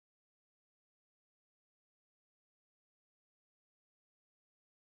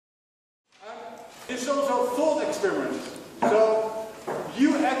It's also a thought experiment. So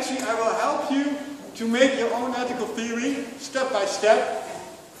I will help you to make your own ethical theory step by step.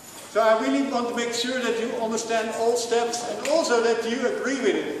 So I really want to make sure that you understand all steps and also that you agree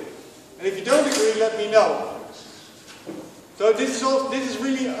with it. And if you don't agree, let me know. So this is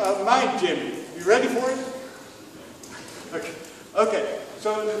really a mind gym. You ready for it? Okay. Okay.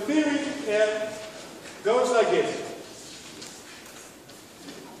 So the theory goes like this.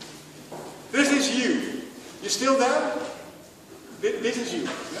 This is you. You still there? This is you.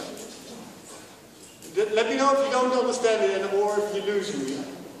 Yeah? Let me know if you don't understand it or if you lose me.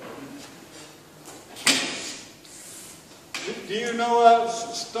 Do you know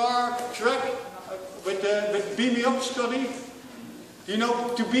Star Trek with Beam Me Up, Scotty? Do you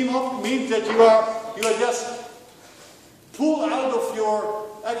know to beam up means that you are just pulled out of your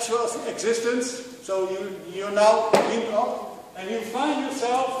actual existence. So you're now beamed up and you find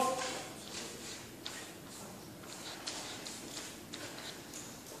yourself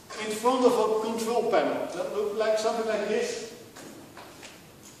in front of a control panel that looks like something like this.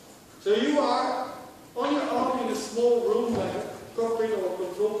 So you are on your own in a small room like a cockpit or a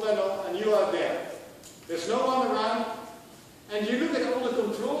control panel, and you are there. There's no one around, and you look at all the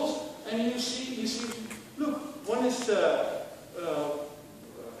controls and you see look, one is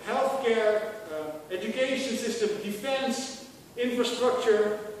healthcare, education system, defense,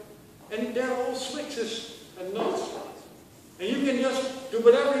 infrastructure, and they're all switches and nodes. And you can just do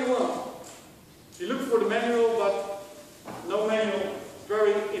whatever you want. You look for the manual, but no manual,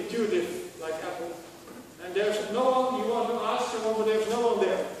 very intuitive, like Apple. And there's no one, you want to ask someone, but there's no one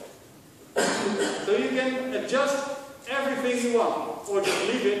there. So you can adjust everything you want, or just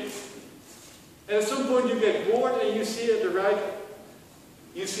leave it. And at some point you get bored and you see at the right,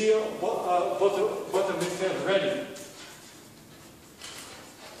 you see a button that says ready.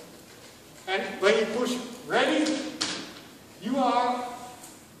 And when you push ready, you are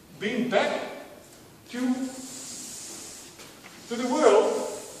being back to the world.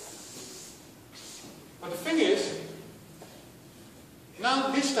 But the thing is, now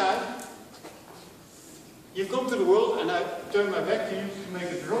this time, you come to the world, and I turn my back to you to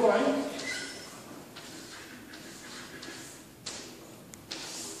make a drawing.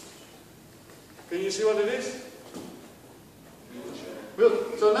 Can you see what it is? Well,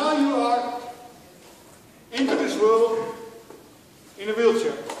 so now you are into this world in a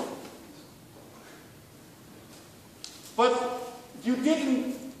wheelchair. But you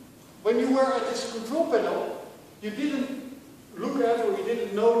didn't, when you were at this control panel, you didn't look at or you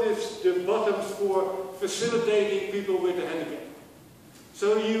didn't notice the buttons for facilitating people with a handicap.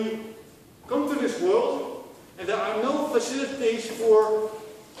 So you come to this world and there are no facilities for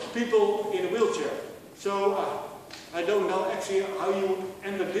people in a wheelchair. So I don't know actually how you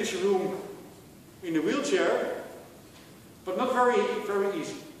enter this room in a wheelchair, but not very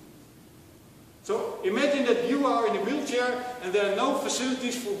easy. So imagine that you are in a wheelchair and there are no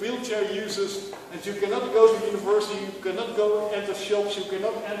facilities for wheelchair users, and you cannot go to university, you cannot go enter shops, you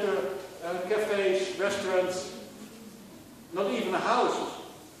cannot enter cafes, restaurants, not even houses.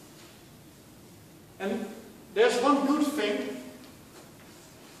 And there's one good thing.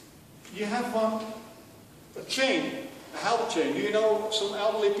 You have a chain, a help chain. Do you know some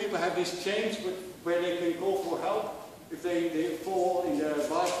elderly people have these chains where they can call for help if they fall in their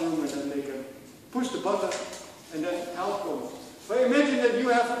bathroom, and then they can push the button and then help comes. So imagine that you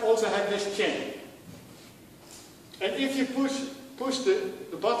also have this chain. And if you push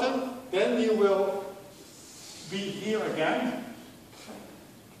the button, then you will be here again.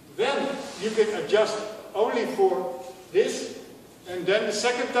 Then you can adjust only for this. And then the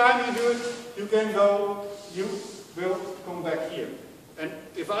second time you do it, you will come back here. And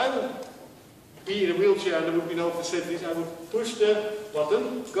if I would be in a wheelchair and there would be no facilities, I would push the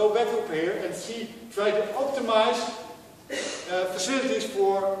button, go back up here and try to optimize facilities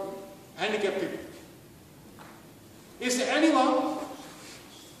for handicapped people. Is there anyone,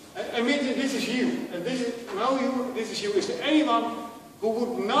 I mean this is you, and this is you, is there anyone who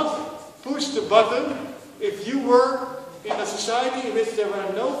would not push the button if you were in a society in which there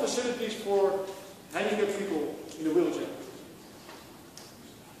were no facilities for handicapped people in a wheelchair?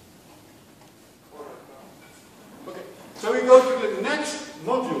 Okay, so we go to the next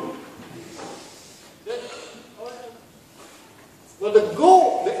module. Well,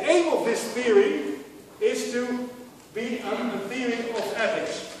 the aim of this theory is to be a theory of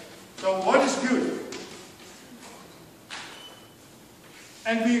ethics. So what is good?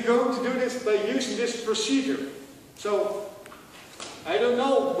 And we're going to do this by using this procedure. So, I don't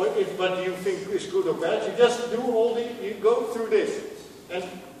know what you think is good or bad. You just do you go through this. And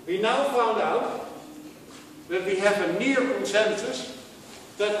we now found out that we have a near consensus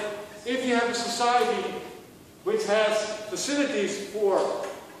that if you have a society which has facilities for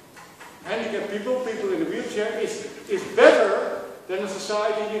handicapped people, people in a wheelchair, is better than a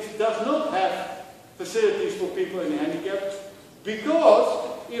society which does not have facilities for people in handicap, because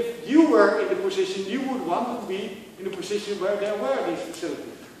if you were in the position, you would want to be in a position where there were these facilities.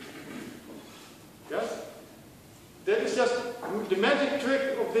 Yes? That is just the magic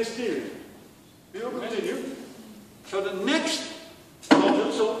trick of this theory. We will continue. So the next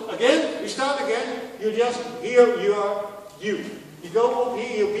module, so again, we start again, you just, here you are you. You go up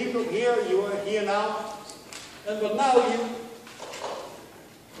here, you people here, you are here now. But now you,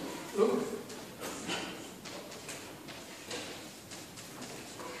 look.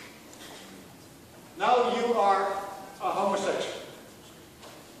 Now you are a homosexual.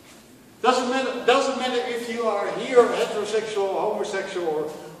 Doesn't matter if you are here heterosexual, homosexual, or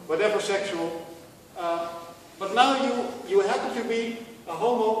whatever sexual. But now you happen to be a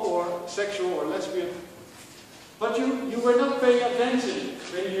homo or sexual or lesbian. But you were not paying attention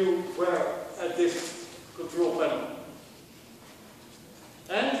when you were at this control panel.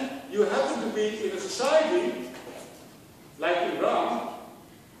 And you happen to be in a society like Iran.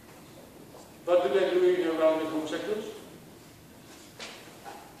 What do they do in Iran with homosexuals?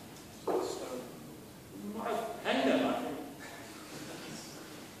 Hang them, I think.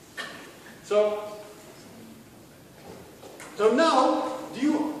 So now,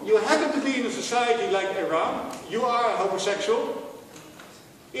 you happen to be in a society like Iran, you are a homosexual.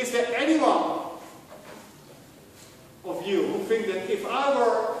 Is there anyone of you who think that if I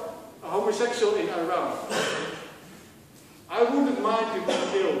were a homosexual in Iran, I wouldn't mind to be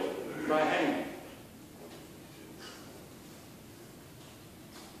killed by hanging?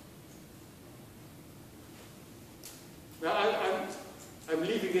 Now I'm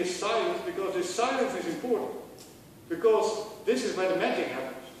leaving this silence because this silence is important. Because this is where the magic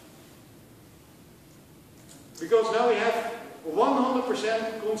happens. Because now we have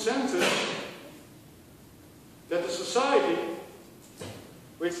 100% consensus that the society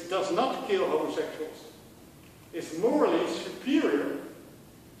which does not kill homosexuals is morally superior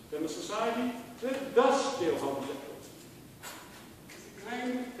than the society that does kill homosexuals.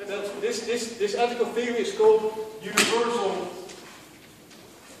 This ethical theory is called universal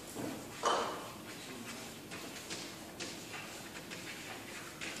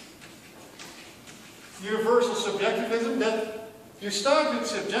subjectivism. That you start with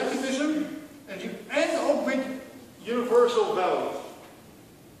subjectivism and you end up with universal values.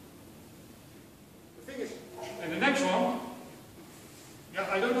 The thing is, and the next one, yeah,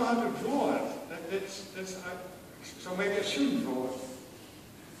 I don't know how to draw that. So maybe I shouldn't draw it.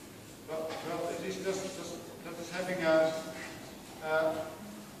 Well, it is just having a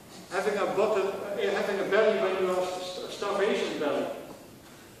belly when you have a starvation belly.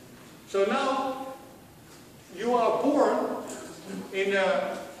 So now you are born in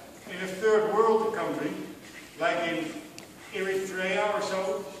a third world country, like in Eritrea or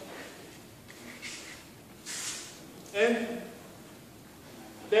so, and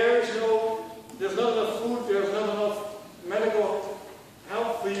there's not enough food, there's not enough medical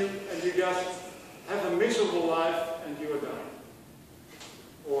help for you, and you just have a miserable life and you are dying.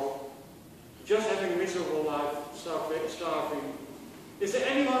 Or just having a miserable life, starving. Is there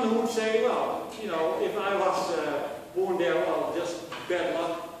anyone who would say, well, you know, if I was born there, well, just bad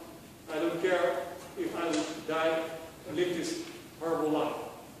luck. I don't care if I would die and live this horrible life.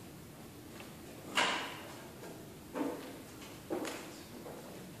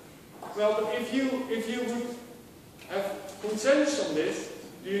 Well, but if you would have consensus on this,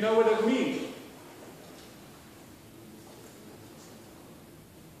 do you know what that means?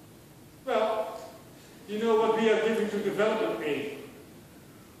 Well, you know what we are giving to development aid.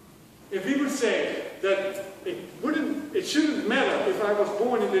 If we would say that it shouldn't matter if I was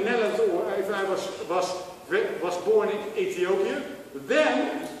born in the Netherlands or if I was born in Ethiopia,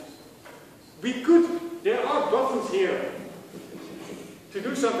 then there are buttons here to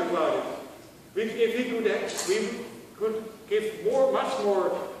do something about it. We could give much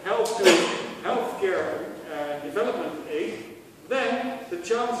more help to healthcare development aid, then the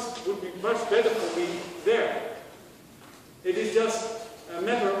chance would be much better for me there. It is just a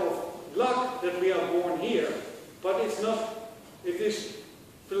matter of luck that we are born here, but it's not. It is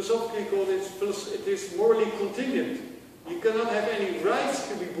philosophically called. It is morally contingent. You cannot have any rights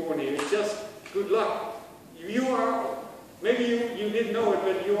to be born here. It's just good luck. You are. Maybe you didn't know it,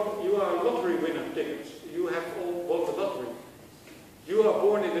 but you are a lottery winner tickets. You have all won the lottery. You are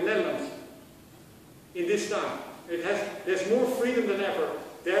born in the Netherlands in this time. There's more freedom than ever.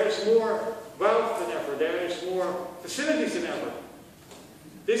 There is more wealth than ever. There is more facilities than ever.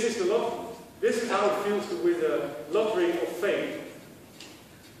 This is the lottery. This is how it feels to win the lottery of fame.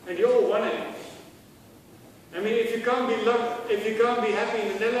 And you all won it. I mean, if you can't be happy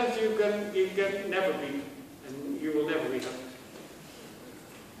in the Netherlands, you can never be, and you will never be happy.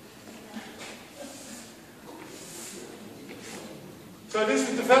 So this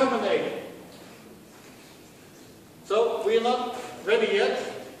is development aid. So we are not ready yet.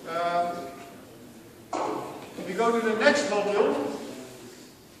 We go to the next module.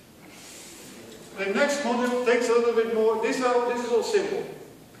 The next module takes a little bit more. This is all simple.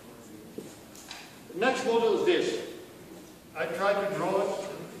 The next module is this. I try to draw it.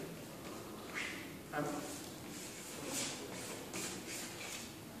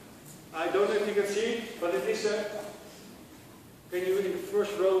 I don't know if you can see it, but it is a. Can you in the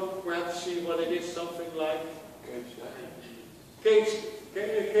first row perhaps see what it is? Something like cage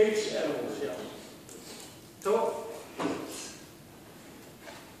animals. Yeah. So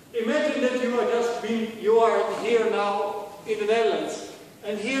imagine that you are here now in the Netherlands,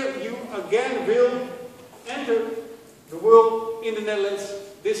 and here you again will enter the world in the Netherlands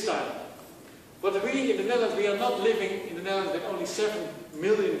this time. But really in the Netherlands we are not living in the Netherlands with only 7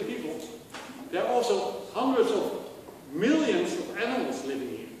 million people. There are also hundreds of millions of animals living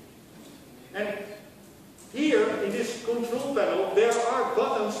here. And here in this control panel there are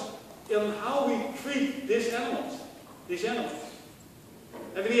buttons on how we treat these animals.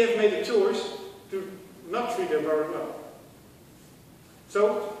 And we have made a choice to not treat them very well.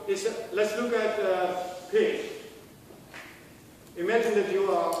 So let's look at pigs. Imagine that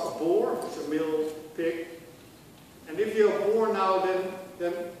you are a boar, it's a male pig. And if you're a boar now,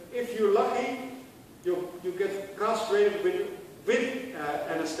 then if you're lucky, you get castrated with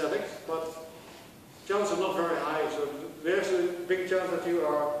anesthetics, but chances are not very high. So there's a big chance that you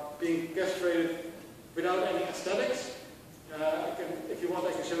are being castrated without any anesthetics. If you want,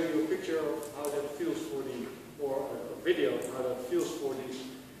 I can show you a picture of how that feels for or a video of how that feels for these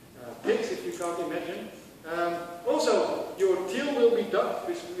pigs, if you can't imagine. Also, your tail will be ducked,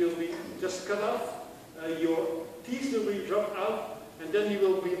 which will be just cut off. Your teeth will be dropped out, and then you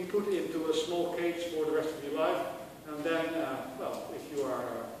will be put into a small cage for the rest of your life. And then, well, if you are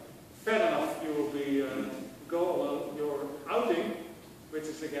fat enough, you will be go on your outing, which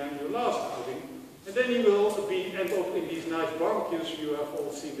is again your last outing. And then you will end up in these nice barbecues you have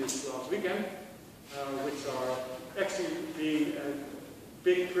all seen this last weekend, which are actually being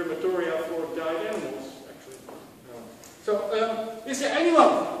big crematoria for died animals, actually. So, is there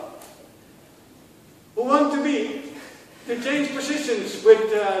anyone who wants to change positions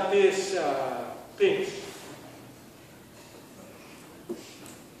with these pigs?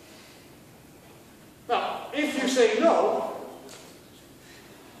 Now, if you say no,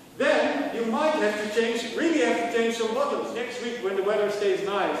 then you might really have to change some buttons. Next week when the weather stays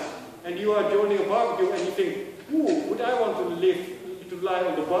nice and you are joining a barbecue and you think, ooh, would I want to lie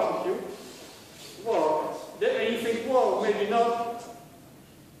on the barbecue? Well, and you think, whoa, maybe not.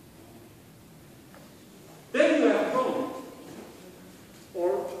 Then you have a problem.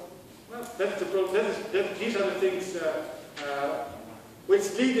 Or, well, that's the problem. These are the things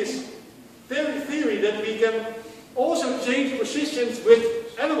which lead this theory that we can also change positions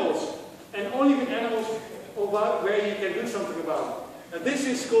with animals, and only with animals where you can do something about it. And this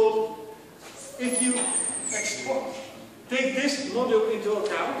is called, if you take this module into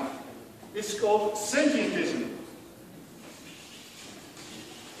account, it's called sentientism.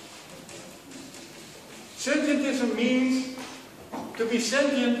 Sentientism means, to be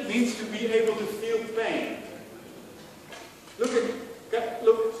sentient means to be able to feel pain. Look.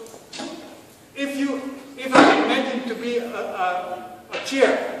 If I imagine to be a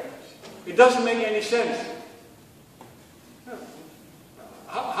chair, it doesn't make any sense.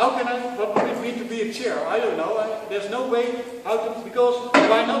 How can what would it mean to be a chair? I don't know. There's no way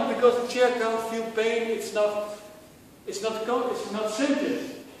why not? Because the chair can't feel pain. It's not sentient.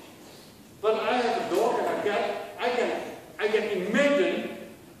 But I have a dog and a cat. I can imagine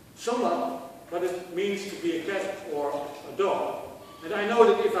what it means to be a cat or a dog. And I know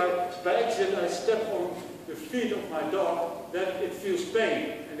that if by accident I step on the feet of my dog, that it feels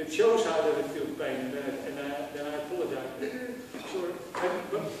pain, and it shows how that it feels pain, and then I apologize. Sorry.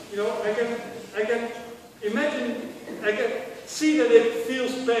 But you know, I can imagine, I can see that it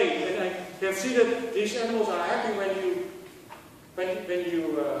feels pain, and I can see that these animals are happy when you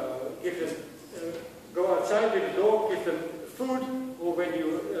give them go outside with the dog, give them food, or when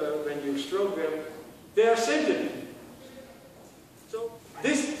you stroke them. They are sentient. So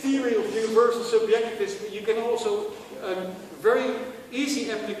this theory of universal subjectivism, you can also very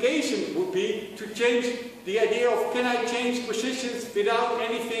easy application would be to change the idea of, can I change positions without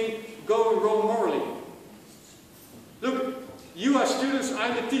anything going wrong morally? Look, you are students,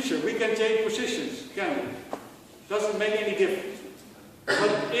 I'm the teacher, we can change positions, can we? Doesn't make any difference.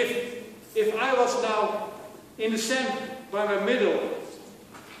 But if I was now in the sand by my middle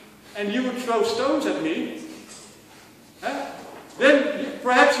and you would throw stones at me, then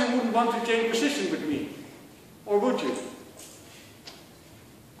perhaps you wouldn't want to change position with me. Or would you?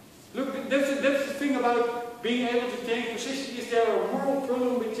 Look, that's the thing about being able to change position. Is there a moral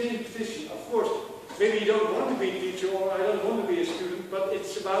problem with changing position? Of course, maybe you don't want to be a teacher or I don't want to be a student, but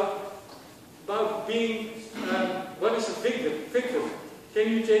it's about being, what is a victim?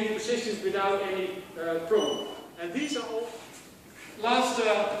 Can you change positions without any problem? And these are all, last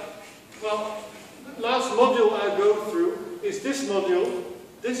module I go through is this module.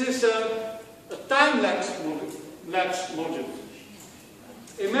 This is a time-lapse module.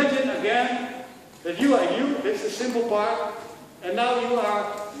 Imagine again that you are you, that's the simple part, and now you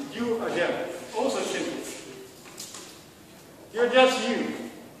are them. Also simple. You're just you.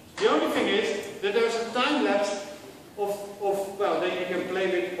 The only thing is that there's a time lapse of well, then you can play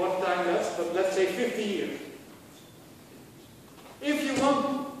with what time lapse, but let's say 50 years. If you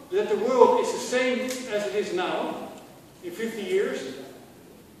want that the world is the same as it is now, in 50 years,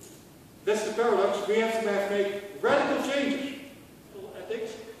 that's the paradox, we have to made radical changes.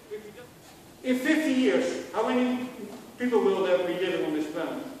 Ethics. In 50 years, how many people will there be living on this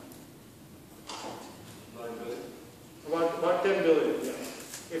planet? 9 billion. About 10 billion, yeah.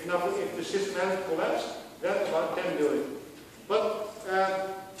 If the system hasn't collapsed, that's about 10 billion. But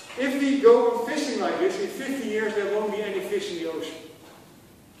if we go fishing like this, in 50 years there won't be any fish in the ocean.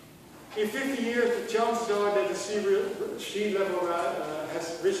 In 50 years the chances are that the sea level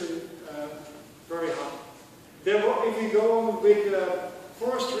has risen very high. If we go on with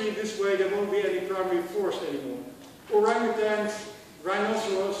forestry this way, there won't be any primary forest anymore. Orangutans,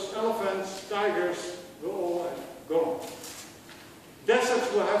 rhinoceros, elephants, tigers will all have gone.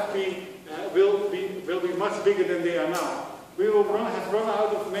 Deserts will be much bigger than they are now. We will have run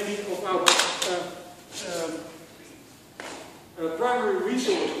out of many of our primary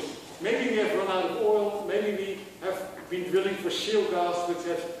resources. Maybe we have run out of oil, maybe we have been drilling for shale gas, which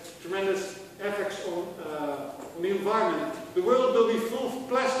has tremendous effects on the environment. The world will be full of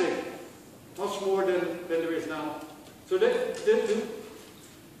plastic, much more than there is now. So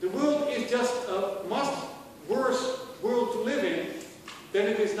the world is just a much worse world to live in than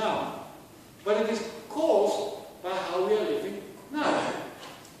it is now. But it is caused by how we are living now.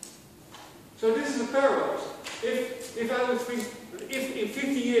 So this is a paradox. If I would think, if in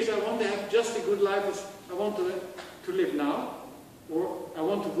 50 years I want to have just a good life as I want to live now, or I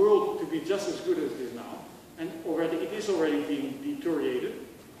want the world to be just as good as it is now, and it is already being deteriorated,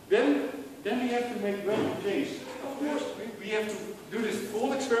 then we have to make radical change. Of course, we have to do this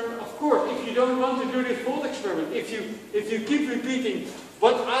thought experiment. Of course, if you don't want to do this thought experiment, if you keep repeating,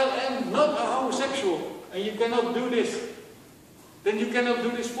 but I am not a homosexual, and you cannot do this, then you cannot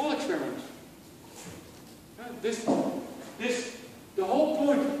do this thought experiment. The whole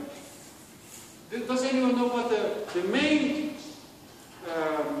point. Does anyone know what the main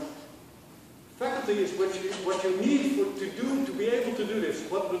faculty is? What you need to be able to do this?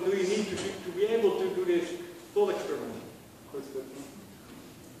 What do you need to be able to do this thought experiment?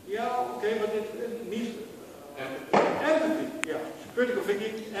 Yeah, okay, but it needs empathy. Yeah, critical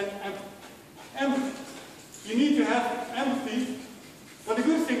thinking and empathy. You need to have empathy. But the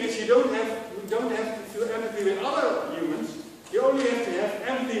good thing is you don't have to feel empathy with other humans. You only have to have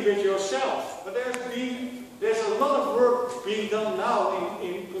empathy with yourself. But there's a lot of work being done now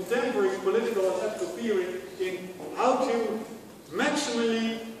in contemporary political and ethical theory in how to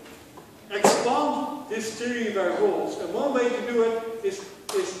maximally expand this theory by rules. And one way to do it is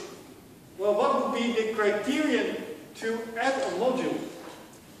well, what would be the criterion to add a module?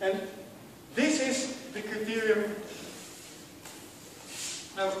 And this is the criterion.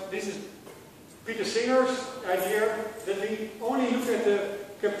 Now, this is Peter Singer's idea that we only look at the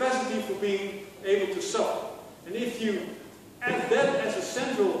capacity for being able to suffer. And if you add that as a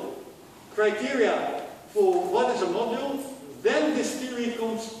central criteria for what is a module, then this theory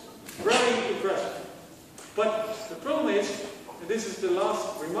becomes very impressive. But the problem is, and this is the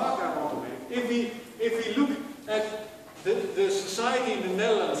last remark I want to make, if we look at the society in the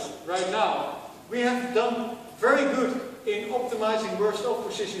Netherlands right now, we have done very good in optimizing worst off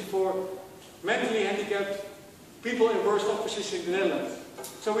position for mentally handicapped people in worst off position in the Netherlands.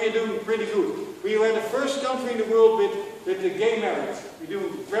 So we are doing pretty good. We were the first country in the world with the gay marriage. We're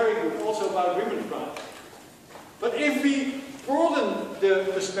doing very good, also about women's rights. But if we broaden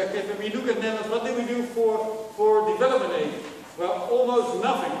the perspective, and we look at Netherlands, what do we do for development aid? Well, almost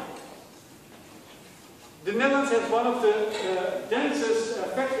nothing. The Netherlands has one of the densest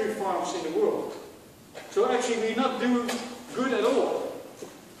factory farms in the world. So actually we not do good at all.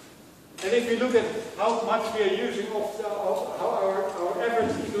 And if you look at how much we are using of our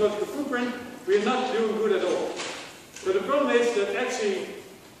average ecological footprint, we are not doing good at all. So the problem is that actually,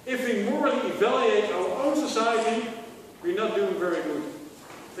 if we morally evaluate our own society, we're not doing very good.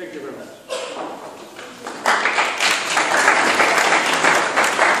 Thank you very much.